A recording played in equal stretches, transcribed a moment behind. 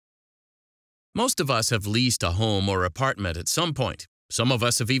Most of us have leased a home or apartment at some point. Some of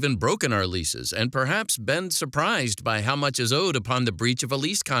us have even broken our leases and perhaps been surprised by how much is owed upon the breach of a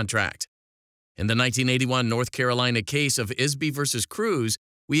lease contract. In the 1981 North Carolina case of Isbey versus Crews,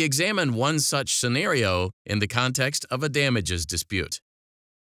 we examine one such scenario in the context of a damages dispute.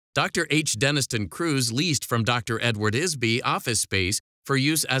 Dr. H. Denniston Crews leased from Dr. Edward Isbey office space for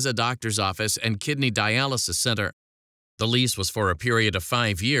use as a doctor's office and kidney dialysis center. The lease was for a period of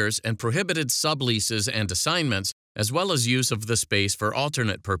 5 years and prohibited subleases and assignments, as well as use of the space for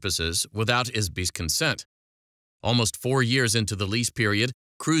alternate purposes without Isbey's consent. Almost 4 years into the lease period,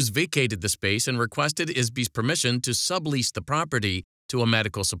 Crews vacated the space and requested Isbey's permission to sublease the property to a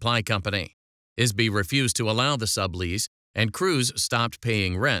medical supply company. Isbey refused to allow the sublease, and Crews stopped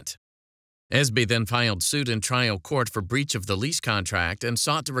paying rent. Isbey then filed suit in trial court for breach of the lease contract and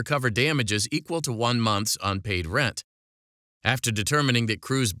sought to recover damages equal to 1 month's unpaid rent. After determining that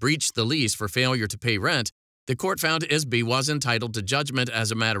Crews breached the lease for failure to pay rent, the court found Isbey was entitled to judgment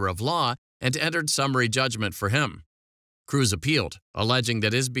as a matter of law and entered summary judgment for him. Crews appealed, alleging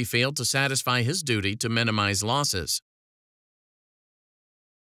that Isbey failed to satisfy his duty to minimize losses.